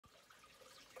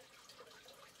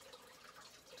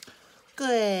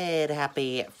Good,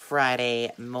 happy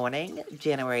Friday morning,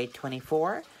 January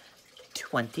 24,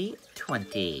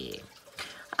 2020.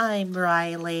 I'm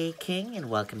Riley King,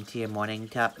 and welcome to your morning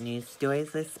top news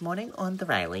stories this morning on the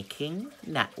Riley King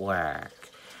Network.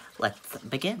 Let's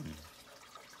begin.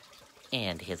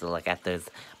 And here's a look at those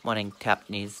morning top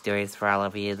news stories for all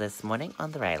of you this morning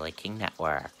on the Riley King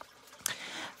Network.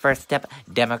 First up,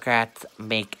 Democrats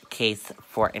make case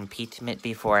for impeachment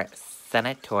before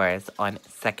senators on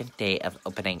second day of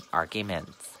opening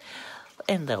arguments.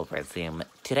 And they'll resume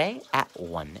today at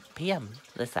 1 p.m.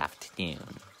 this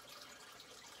afternoon.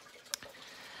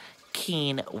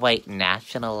 Keen white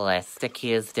nationalist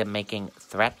accused of making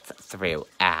threats through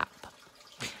app.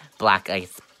 Black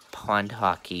Ice Pond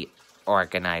Hockey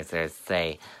organizers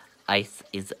say ice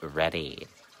is ready.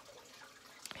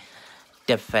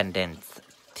 Defendants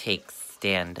take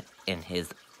stand in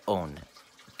his own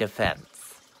defense.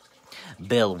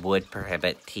 Bill would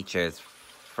prohibit teachers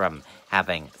from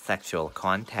having sexual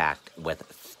contact with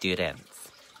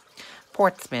students.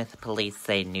 Portsmouth police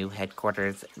say new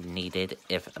headquarters needed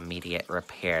if immediate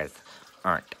repairs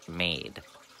aren't made.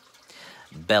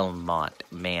 Belmont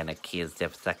man accused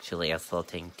of sexually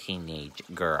assaulting teenage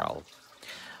girl.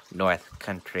 North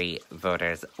Country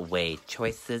voters weigh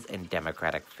choices in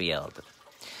Democratic field.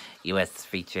 U.S.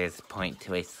 features point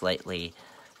to a slightly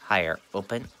higher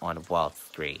open on Wall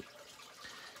Street.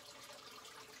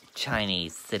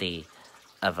 Chinese city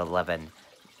of 11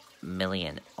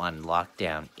 million on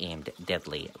lockdown aimed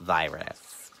deadly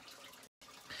virus.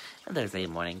 And there's a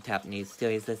morning top news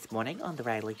stories this morning on the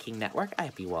Riley King Network. I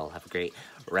hope you all have a great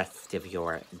rest of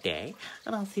your day,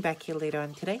 and I'll see you back here later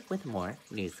on today with more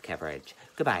news coverage.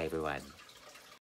 Goodbye, everyone.